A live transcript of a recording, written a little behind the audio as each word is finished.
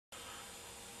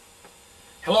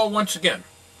Hello once again.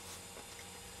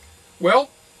 Well,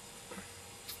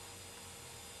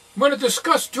 I'm going to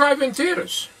discuss drive-in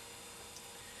theaters.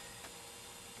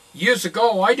 Years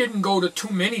ago, I didn't go to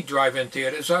too many drive-in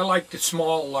theaters. I liked the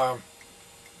small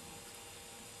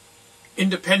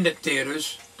independent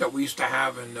theaters that we used to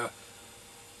have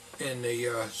in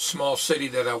the small city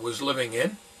that I was living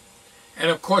in. And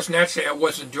of course, naturally, I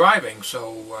wasn't driving,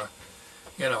 so,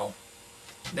 you know,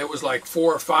 there was like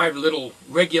 4 or 5 little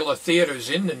regular theaters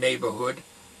in the neighborhood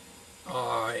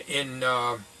in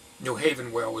New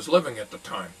Haven where I was living at the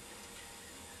time.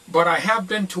 But I have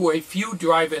been to a few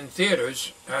drive-in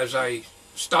theaters as I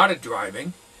started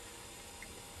driving,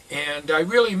 and I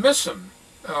really miss them.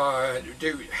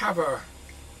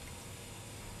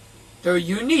 They're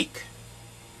unique.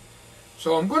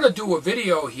 So I'm going to do a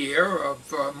video here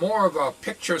of more of a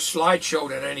picture slideshow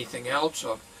than anything else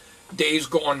of days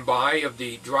gone by of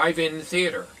the drive-in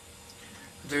theater.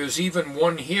 There's even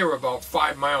one here about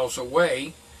 5 miles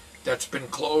away that's been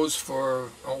closed for,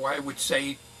 oh, I would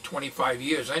say 25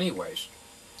 years anyways.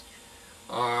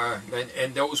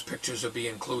 And those pictures will be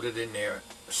included in their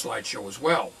slideshow as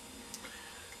well.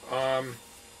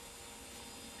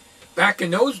 Back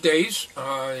in those days,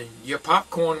 your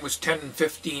popcorn was 10 and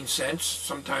 15 cents,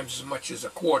 sometimes as much as a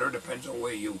quarter, depends on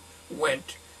where you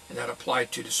went, and that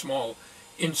applied to the small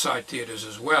inside theaters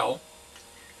as well.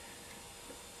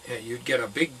 You'd get a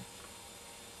big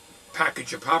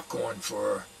package of popcorn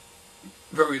for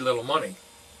very little money,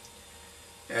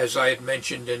 as I had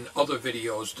mentioned in other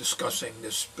videos discussing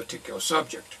this particular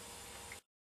subject.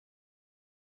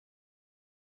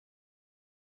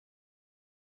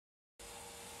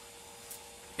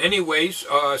 Anyways,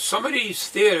 some of these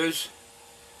theaters,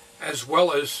 as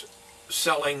well as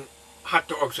selling hot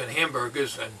dogs and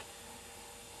hamburgers, and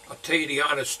I'll tell you the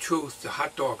honest truth, the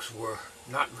hot dogs were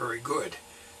not very good.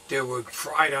 They were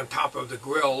fried on top of the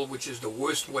grill, which is the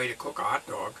worst way to cook a hot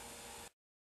dog.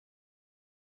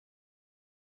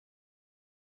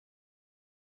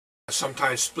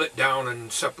 Sometimes split down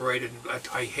and separated.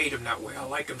 I hate them that way. I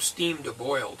like them steamed or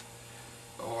boiled,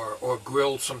 or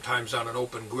grilled sometimes on an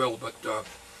open grill, but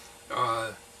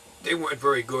they weren't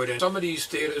very good. And some of these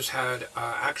theaters had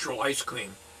actual ice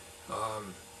cream,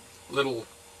 little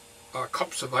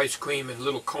cups of ice cream and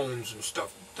little cones and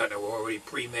stuff that were already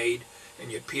pre-made,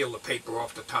 and you'd peel the paper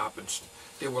off the top, and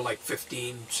they were like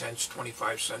 15 cents,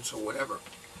 25 cents, or whatever.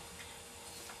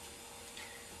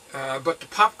 But the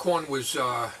popcorn was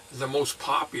the most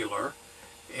popular,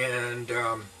 and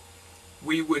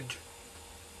we would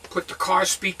put the car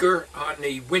speaker on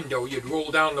the window. You'd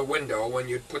roll down the window and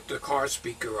you'd put the car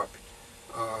speaker up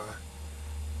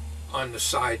on the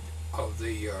side of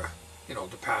the, you know,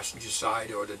 the passenger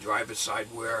side or the driver's side,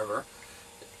 wherever,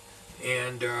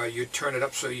 and you'd turn it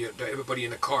up so everybody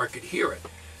in the car could hear it.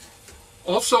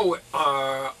 Also,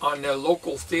 on the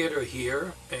local theater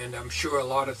here, and I'm sure a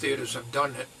lot of theaters have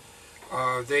done it,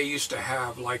 they used to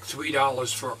have like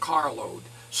 $3 for a carload.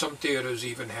 Some theaters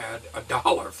even had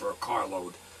 $1 for a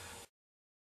carload.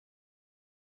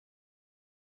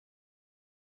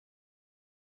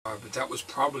 But that was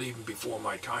probably even before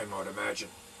my time, I would imagine.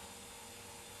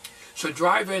 So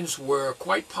drive-ins were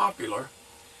quite popular,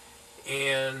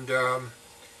 and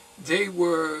they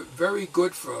were very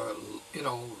good for, you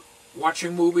know,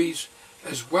 watching movies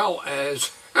as well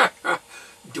as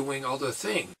doing other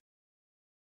things.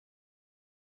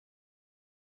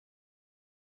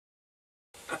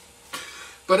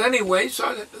 But anyways,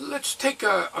 let's take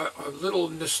a little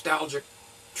nostalgic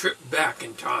trip back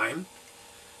in time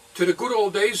to the good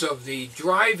old days of the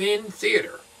drive-in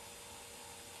theater.